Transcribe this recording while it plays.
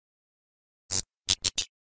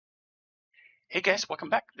Hey guys, welcome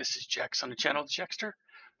back. This is Jax on the channel, The Jaxster.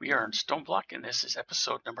 We are in StoneBlock, and this is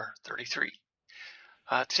episode number 33.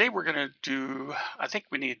 Today we're going to do, I think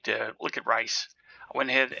we need to look at rice. I went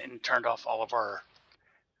ahead and turned off all of our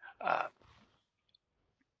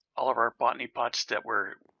botany pots that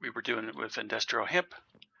we were doing with industrial hemp.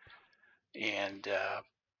 And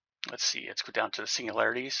let's see, let's go down to the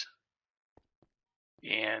singularities.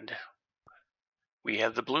 And we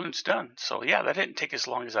have the balloons done. So yeah, that didn't take as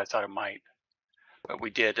long as I thought it might. But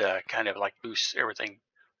we did kind of like boost everything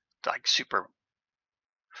like super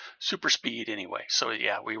speed anyway. So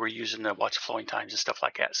yeah, we were using the watch flowing times and stuff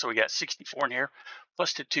like that. So we got 64 in here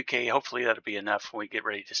plus the 2K. Hopefully that'll be enough when we get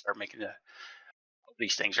ready to start making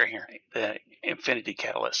these things right here, the infinity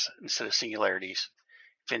catalyst instead of singularities.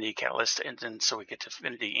 Infinity catalyst, and then so we get to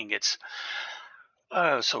infinity ingots.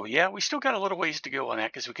 So yeah, we still got a little ways to go on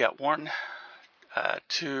that because we got 1,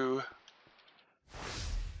 2,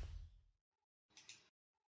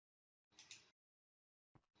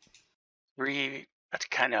 3. That's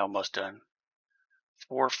kind of almost done.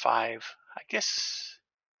 4, 5. I guess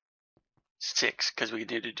 6 because we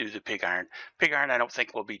need to do the pig iron. Pig iron I don't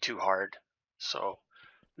think will be too hard, so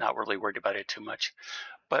not really worried about it too much.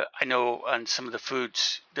 But I know on some of the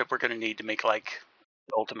foods that we're going to need to make like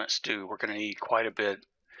the ultimate stew, we're going to need quite a bit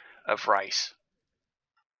of rice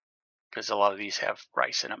because a lot of these have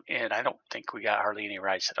rice in them, and I don't think we got hardly any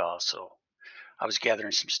rice at all. So I was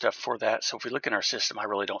gathering some stuff for that. So if we look in our system, I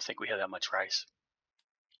really don't think we have that much rice.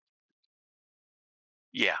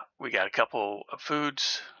 Yeah, we got a couple of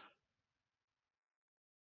foods,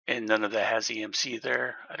 and none of that has EMC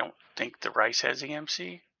there. I don't think the rice has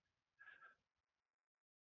EMC.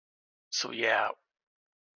 So yeah,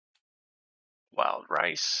 wild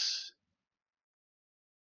rice.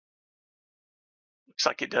 Looks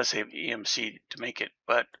like it does have EMC to make it,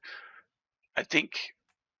 but I think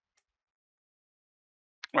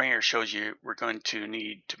right here shows you we're going to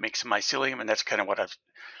need to make some mycelium, and that's kind of what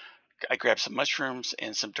I grabbed some mushrooms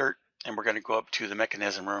and some dirt, and we're going to go up to the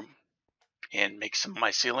mechanism room and make some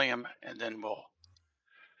mycelium, and then we'll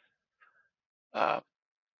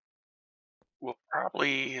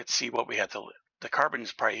probably, let's see what we have. The carbon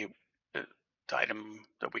is probably the item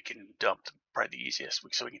that we can dump, probably the easiest.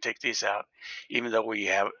 So we can take these out, even though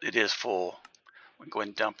it is full. We can go ahead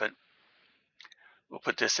and dump it. We'll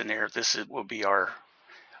put this in there. Will be our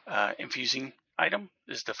infusing item.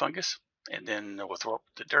 This is the fungus, and then we'll throw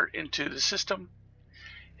the dirt into the system,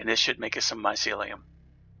 and this should make us some mycelium.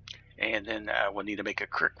 And then we'll need to make a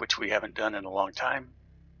crick, which we haven't done in a long time.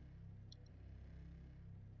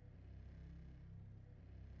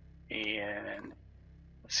 And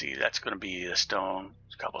let's see, that's going to be a stone,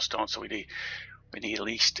 a cobblestone. So we need at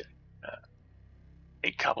least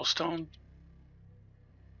 8 cobblestone.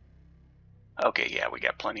 Okay, yeah, we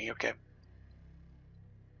got plenty. Okay.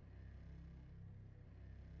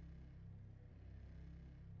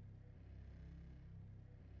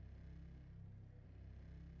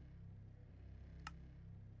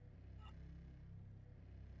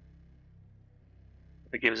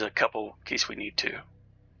 It gives a couple in case we need to.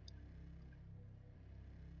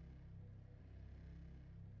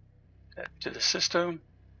 That to the system.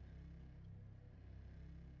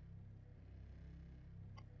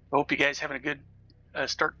 I hope you guys having a good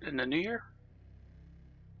start in the new year.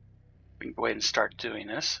 We can go ahead and start doing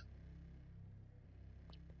this.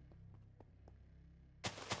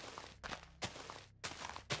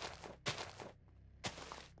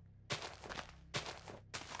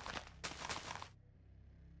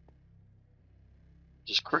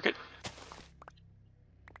 Just cricket.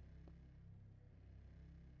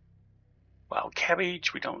 Wild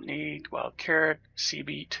cabbage we don't need. Wild carrot, sea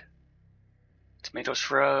beet, tomato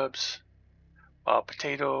shrubs, wild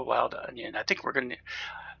potato, wild onion. I think we're going to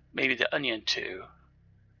maybe the onion too.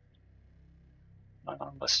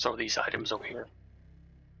 Let's throw these items over here.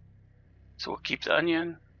 So we'll keep the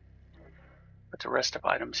onion, put the rest of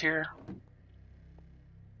items here.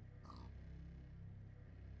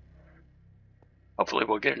 Hopefully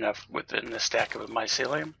we'll get enough within the stack of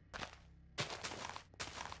mycelium.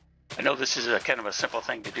 I know this is a kind of a simple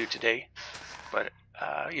thing to do today, but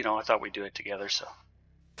you know, I thought we'd do it together. So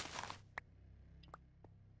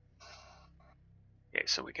okay,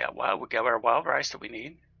 so we got our wild rice that we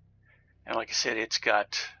need, and like I said, it's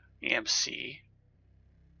got EMC.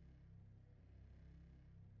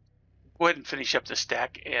 Go ahead and finish up the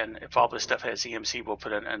stack, and if all this stuff has EMC, we'll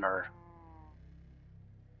put it in our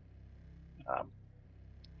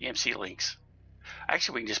EMC links.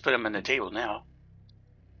 Actually, we can just put them in the table now.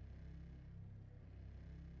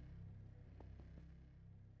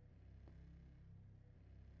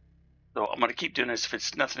 So I'm going to keep doing this. If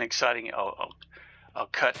it's nothing exciting, I'll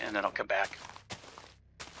cut and then I'll come back.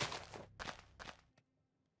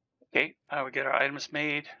 Okay, we get our items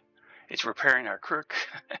made. It's repairing our crook.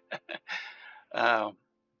 Yeah,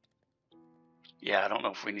 I don't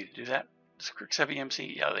know if we need to do that. Does crooks have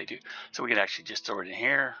EMC? Yeah, they do. So we can actually just throw it in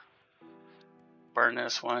here. Burn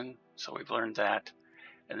this one. So we've learned that.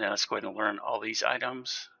 And then let's go ahead and learn all these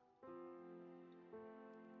items.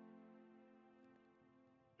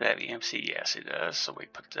 Does that have EMC? Yes, it does. So we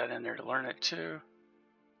put that in there to learn it too.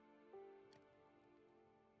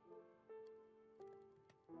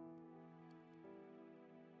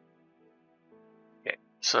 Okay,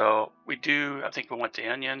 so we do, I think we want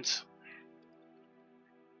the onions.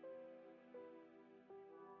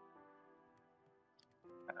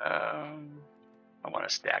 I want a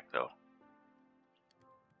stack though.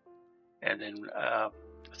 And then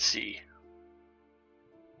let's see.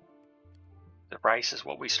 The rice is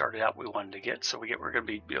what we started out we wanted to get, so we're going to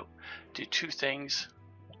be able to do two things.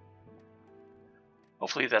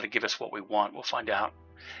 Hopefully that'll give us what we want. We'll find out.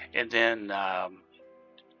 And then I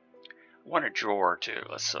want a drawer too.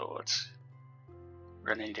 We're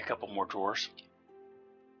going to need a couple more drawers.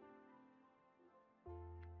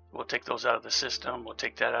 We'll take those out of the system. We'll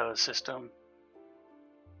take that out of the system.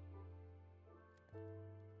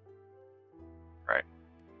 Right.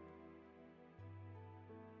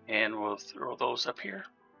 And we'll throw those up here.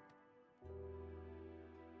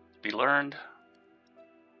 To be learned.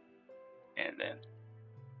 And then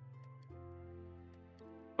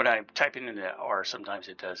when I'm typing in the R, sometimes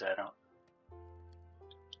it does that out.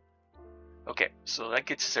 Okay, so that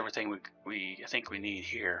gets us everything I think we need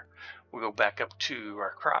here. We'll go back up to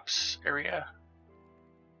our crops area.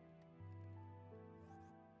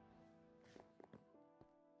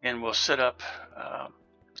 And we'll set up a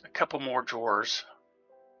couple more drawers.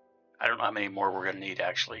 I don't know how many more we're going to need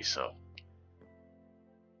actually, so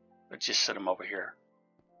let's just set them over here.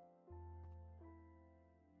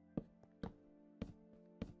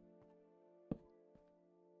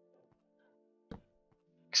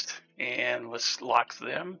 And let's lock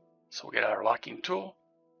them. So we'll get our locking tool.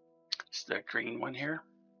 It's the green one here.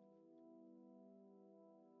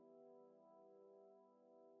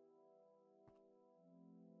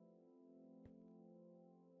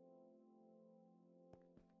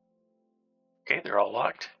 Okay, they're all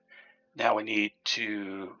locked. Now we need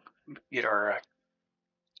to get our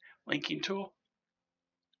linking tool.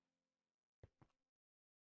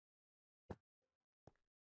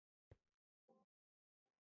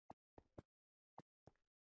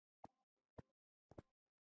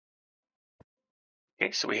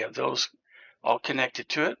 Okay, so we have those all connected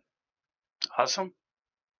to it. Awesome.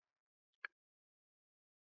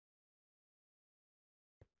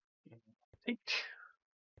 I think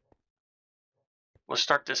we'll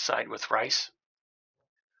start this side with rice.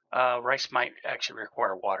 Rice might actually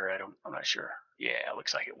require water. I'm not sure. Yeah, it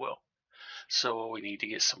looks like it will. So we need to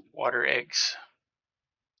get some water eggs.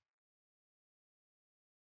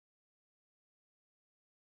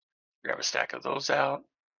 Grab a stack of those out.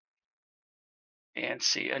 And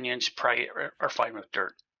see, onions probably are fine with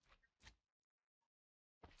dirt.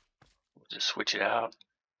 We'll just switch it out.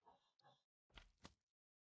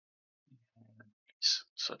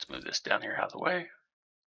 So let's move this down here out of the way.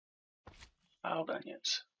 Wild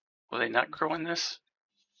onions. Will they not grow in this?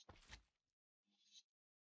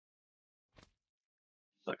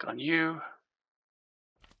 Click on you.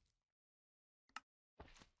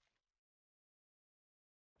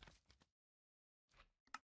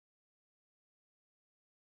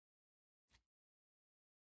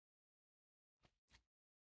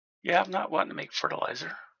 Yeah, I'm not wanting to make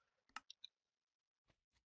fertilizer.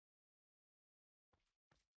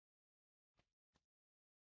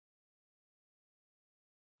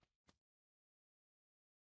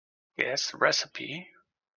 Okay, that's the recipe.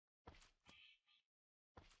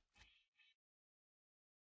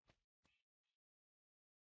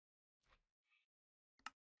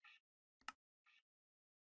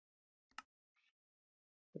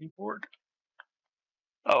 Board.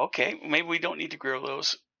 Oh, okay. Maybe we don't need to grow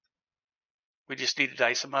those. We just need to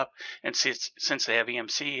dice them up. And since they have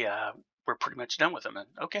EMC, we're pretty much done with them. And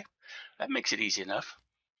okay, that makes it easy enough.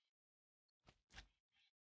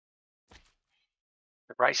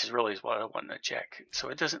 The rice is really what I wanted to check. So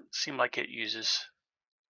it doesn't seem like it uses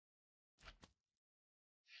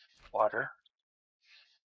water.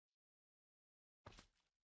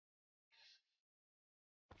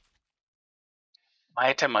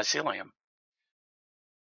 Mycelium.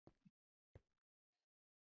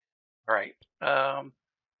 All right.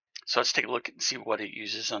 So let's take a look and see what it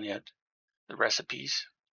uses on the recipes.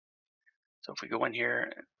 So if we go in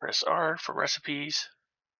here and press R for recipes,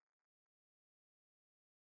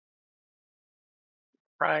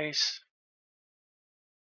 price,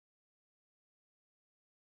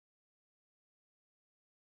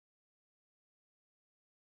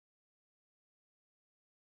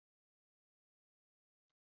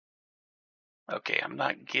 okay, I'm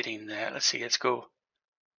not getting that. Let's see, let's go.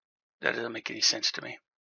 That doesn't make any sense to me.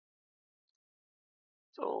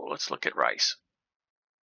 So let's look at rice.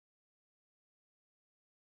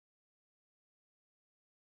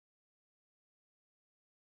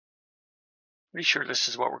 Pretty sure this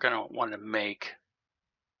is what we're going to want to make.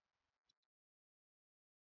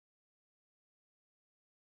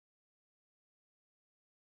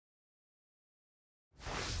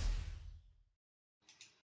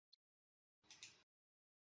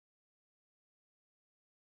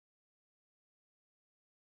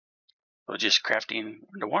 So just crafting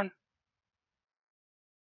 1-to-1.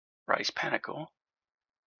 Rice panicle.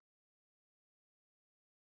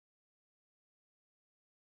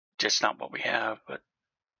 Just not what we have, but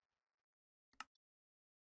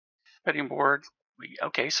cutting board.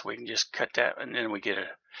 Okay, so we can just cut that, and then we get a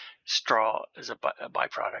straw as a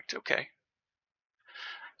byproduct. Okay.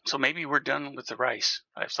 So maybe we're done with the rice.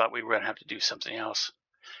 I thought we were going to have to do something else.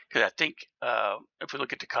 Because I think if we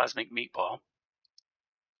look at the cosmic meatball,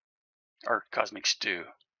 or cosmic stew,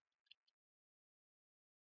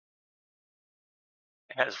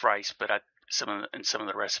 it has rice, but in some of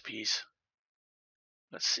the recipes.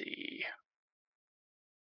 Let's see.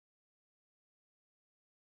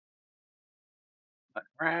 Mutton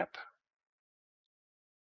wrap.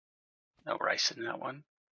 No rice in that one.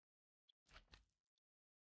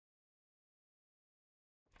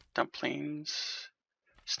 Dumplings.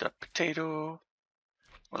 Stuffed potato.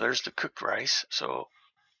 Well, there's the cooked rice. So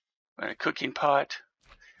in a cooking pot,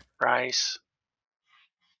 rice,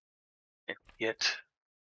 and we get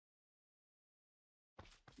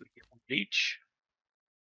one each.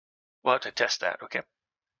 We'll have to test that. Okay.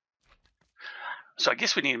 So I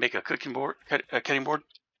guess we need to make a cutting board. There's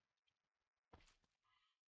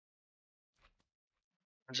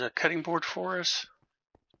a cutting board for us.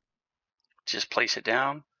 Just place it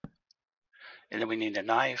down, and then we need a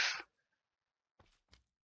knife.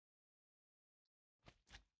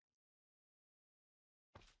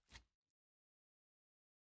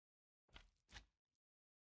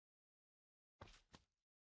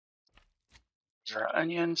 These are our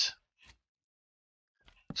onions.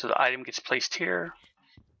 So the item gets placed here.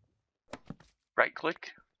 Right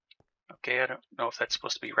click. Okay, I don't know if that's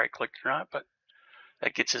supposed to be right clicked or not, but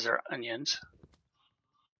that gets us our onions.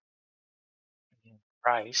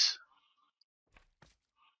 Rice.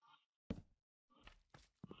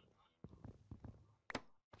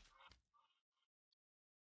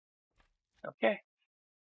 Okay.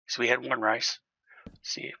 So we had one rice. Let's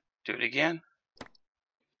see, do it again.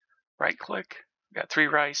 Right click. We got 3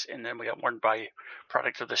 rice, and then we got 1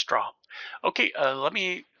 byproduct of the straw. Okay, let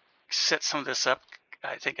me set some of this up.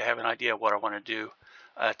 I think I have an idea of what I want to do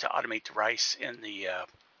to automate the rice and the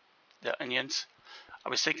onions. I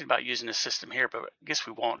was thinking about using this system here, but I guess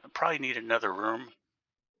we won't. I'll probably need another room.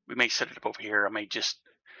 We may set it up over here. I may just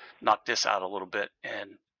knock this out a little bit and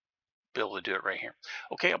be able to do it right here.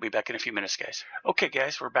 Okay, I'll be back in a few minutes, guys. Okay,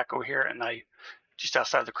 guys, we're back over here, and I just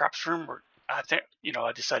outside the crops room. I think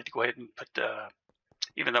I decided to go ahead and put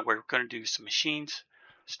even though we're going to do some machines,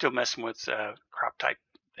 still messing with crop type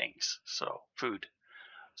things, so food.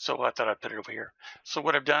 So I thought I'd put it over here. So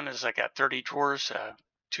what I've done is I got 30 drawers,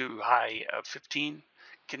 2 high of 15,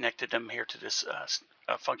 connected them here to this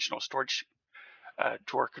functional storage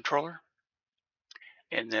drawer controller.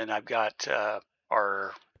 And then I've got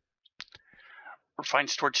our refined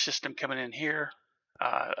storage system coming in here.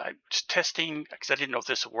 I'm just testing because I didn't know if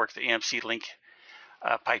this would work, the EMC link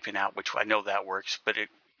piping out, which I know that works, but it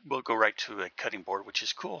will go right to a cutting board, which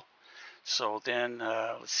is cool. So then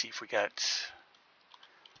let's see if we got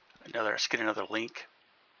let's get another link.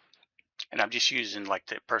 And I'm just using like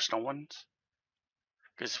the personal ones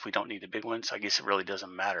because if we don't need the big ones, I guess it really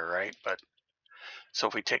doesn't matter, right? But so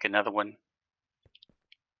if we take another one,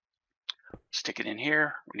 stick it in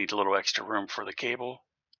here, we need a little extra room for the cable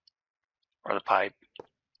or the pipe.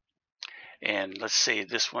 And let's say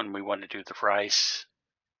this one we want to do the rice.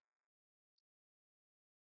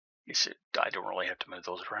 I don't really have to move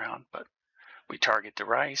those around, but we target the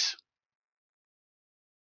rice.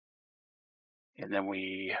 And then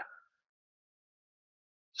we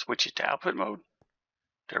switch it to output mode.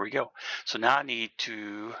 There we go. So now I need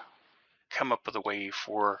to come up with a way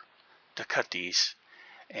to cut these.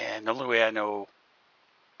 And the only way I know,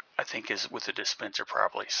 I think, is with the dispenser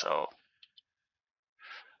probably. So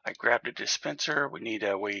I grabbed a dispenser. We need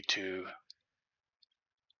a way to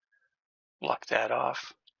block that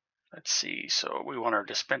off. Let's see. So we want our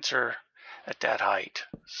dispenser at that height.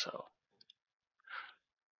 So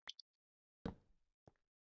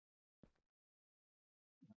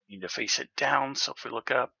we need to face it down. So if we look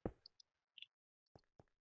up,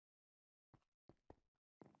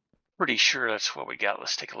 pretty sure that's what we got.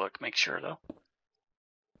 Let's take a look, make sure though.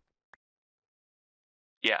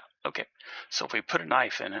 Yeah, okay. So if we put a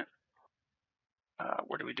knife in it,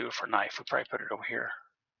 where do we do it for knife? We probably put it over here.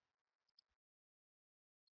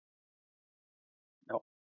 Nope.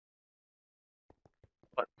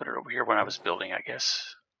 But put it over here when I was building, I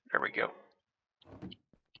guess. There we go.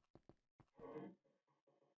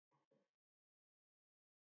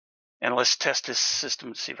 And let's test this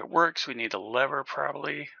system to see if it works. We need a lever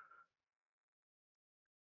probably,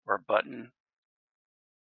 or a button.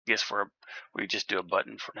 I guess we just do a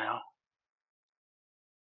button for now.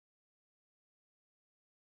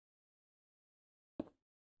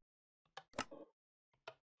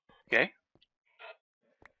 Okay.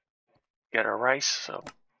 Got our rice, so.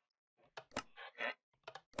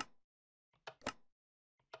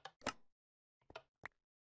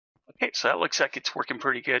 Okay, so that looks like it's working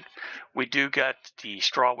pretty good. We do got the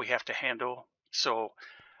straw we have to handle. So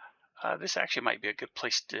this actually might be a good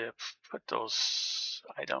place to put those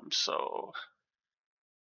items. So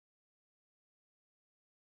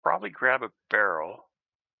probably grab a barrel.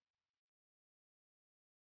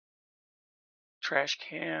 Trash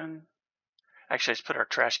can. Actually, let's put our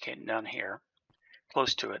trash can down here,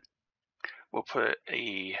 close to it. We'll put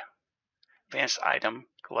a advanced item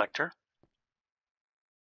collector,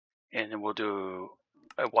 and then we'll do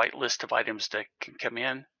a white list of items that can come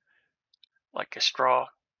in, like a straw.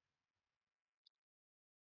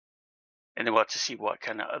 And then we'll have to see what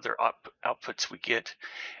kind of other outputs we get.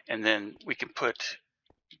 And then we can put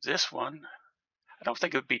this one. I don't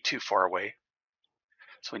think it would be too far away.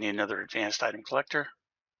 So we need another advanced item collector.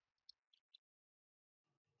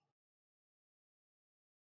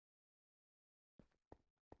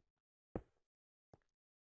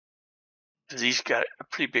 These got a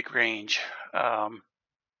pretty big range. I'm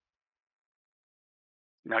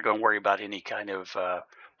not going to worry about any kind of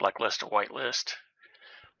black list or white list.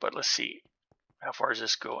 But let's see. How far does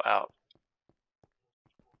this go out?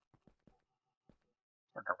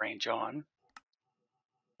 Turn our range on.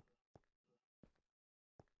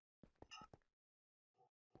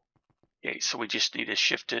 Okay, so we just need to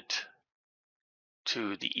shift it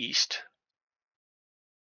to the east.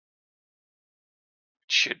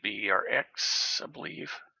 It should be our X, I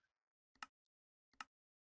believe.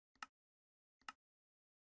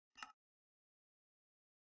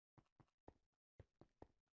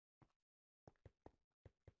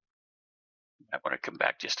 I want to come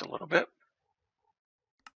back just a little bit.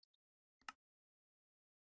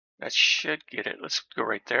 That should get it. Let's go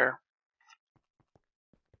right there.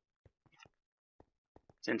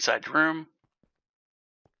 It's inside the room.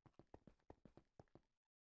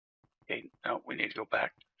 Okay, no, we need to go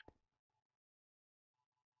back.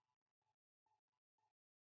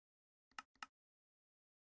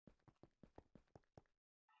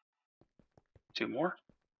 Two more.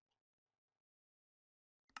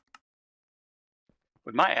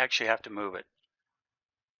 We might actually have to move it.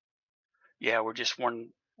 Yeah, we're just one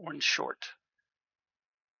short.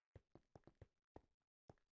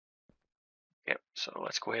 Yep, so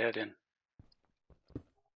let's go ahead and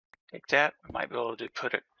take that. We might be able to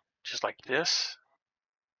put it just like this.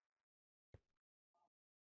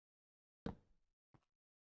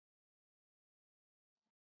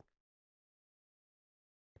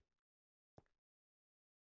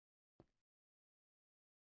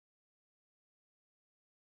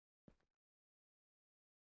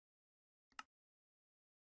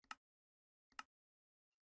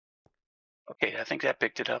 Okay, I think that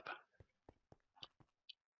picked it up.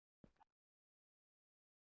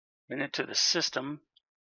 Then into the system.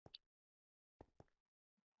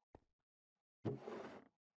 Let's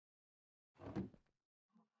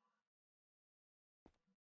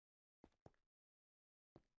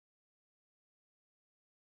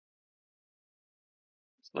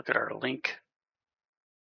look at our link.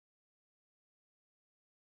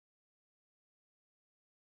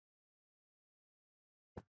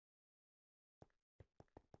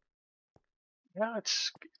 Yeah,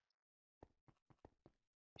 it's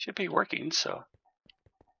should be working, so.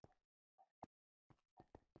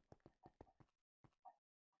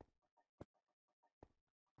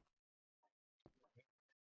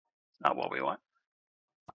 Not what we want.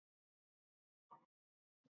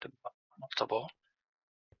 Multiple.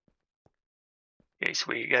 Okay, so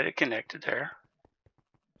we got it connected there.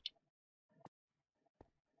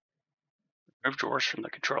 Remove drawers from the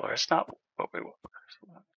controller. That's not what we want.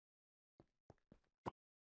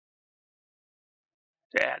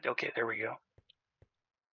 Yeah, okay, there we go.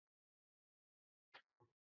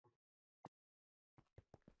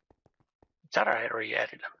 I thought I had already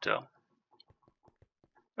added them, so.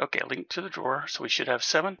 Okay, link to the drawer. So we should have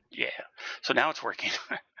 7. Yeah. So now it's working.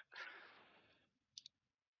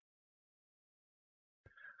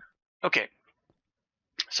 Okay.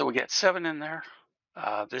 So we got 7 in there.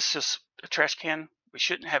 This is a trash can. We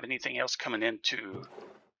shouldn't have anything else coming into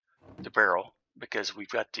the barrel because we've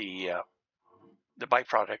got the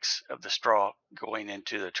byproducts of the straw going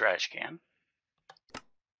into the trash can.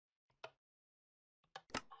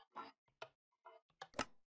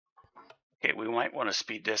 Okay, we might want to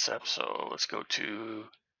speed this up. So let's go to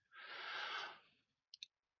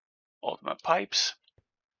Ultimate Pipes.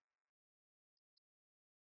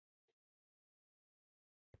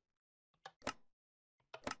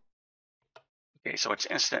 Okay, so it's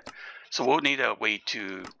instant. So we'll need a way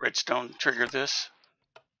to redstone trigger this.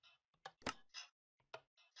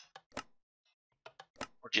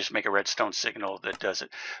 Or just make a redstone signal that does it.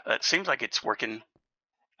 It seems like it's working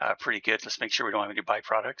pretty good. Let's make sure we don't have any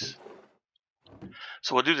byproducts.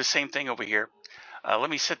 So we'll do the same thing over here. Let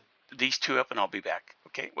me set these 2 up and I'll be back.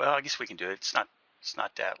 Okay, well, I guess we can do it. It's not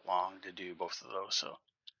that long to do both of those. So,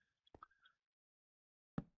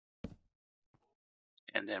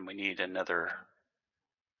 and then we need another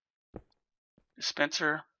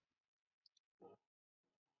dispenser.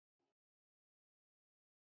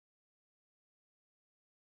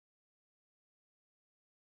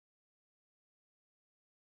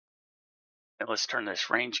 And let's turn this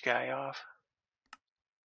range guy off.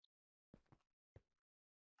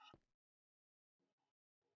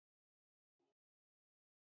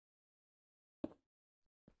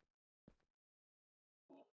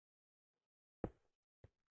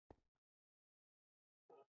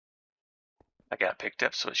 I got it picked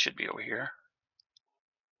up, so it should be over here.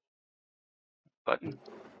 Button.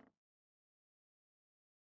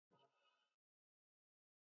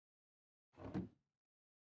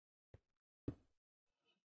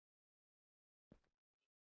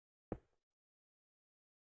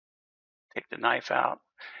 Take the knife out,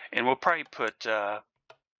 and we'll probably put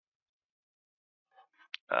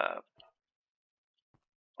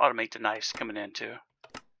automate the knives coming in too.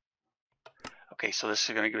 Okay, so this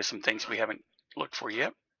is going to give us some things we haven't looked for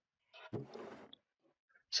yet.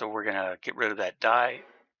 So we're going to get rid of that dye.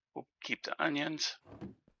 We'll keep the onions.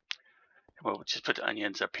 We'll just put the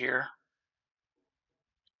onions up here.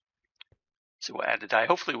 So we'll add the dye.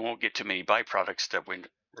 Hopefully we won't get too many byproducts that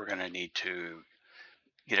we're going to need to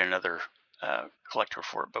get another collector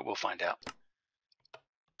for it, but we'll find out.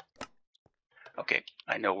 Okay,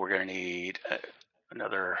 I know we're going to need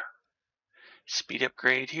another speed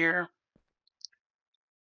upgrade here.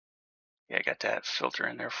 Yeah, I got that filter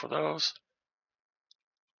in there for those.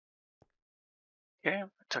 Okay, I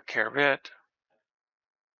took care of it.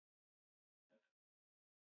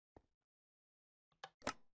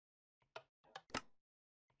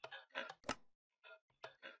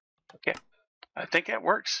 Okay, I think that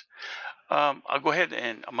works. I'll go ahead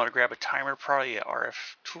and I'm going to grab a timer, probably an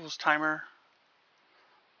RF tools timer.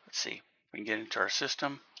 Let's see if we can get into our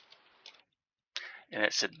system. And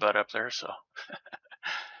it said butt up there, so.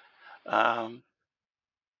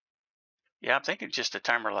 Yeah, I'm thinking just a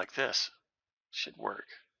timer like this should work.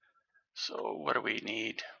 So what do we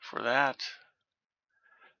need for that?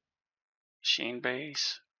 Machine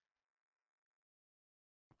base.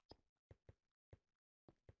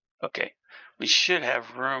 Okay, we should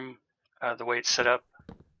have room the way it's set up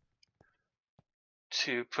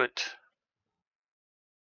to put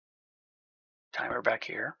timer back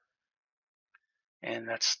here. And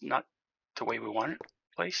that's not the way we want it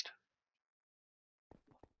placed.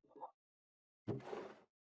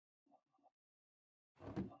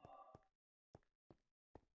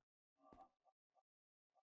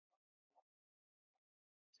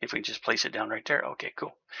 If we can just place it down right there. Okay,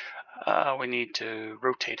 cool. We need to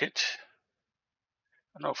rotate it.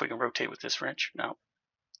 I don't know if we can rotate with this wrench. No.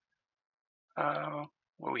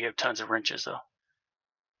 Well, we have tons of wrenches though.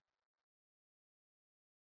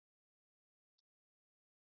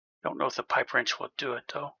 Don't know if the pipe wrench will do it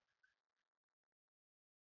though.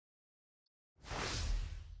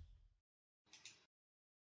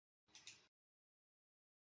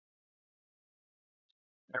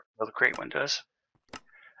 There, well, the crate one does.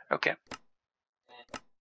 Okay.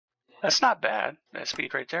 That's not bad. That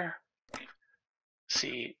speed right there.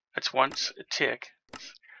 See, that's once a tick.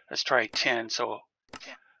 Let's try 10, so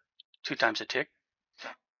 2 times a tick.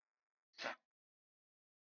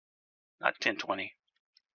 Not 10, 20.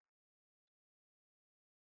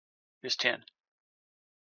 Here's 10.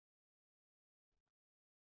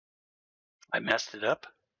 I messed it up.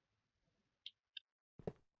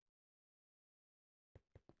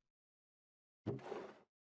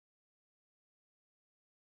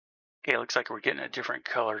 Okay, it looks like we're getting a different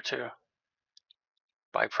color too.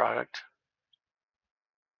 Byproduct.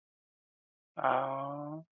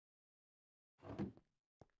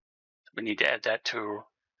 We need to add that to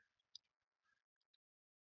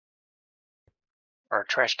our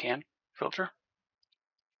trash can filter.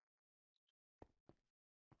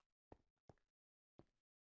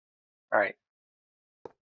 All right.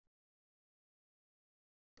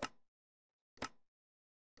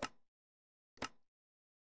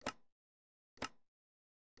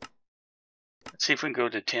 Let's see if we can go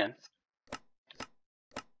to 10.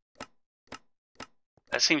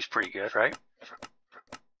 That seems pretty good, right?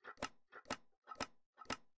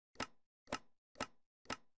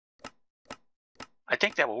 I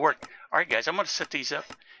think that will work. All right, guys, I'm going to set these up,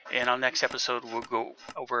 and on the next episode, we'll go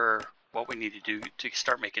over what we need to do to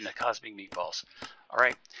start making the cosmic meatballs. All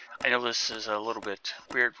right, I know this is a little bit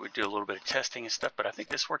weird. We do a little bit of testing and stuff, but I think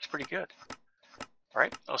this works pretty good. All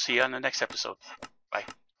right, I'll see you on the next episode. Bye.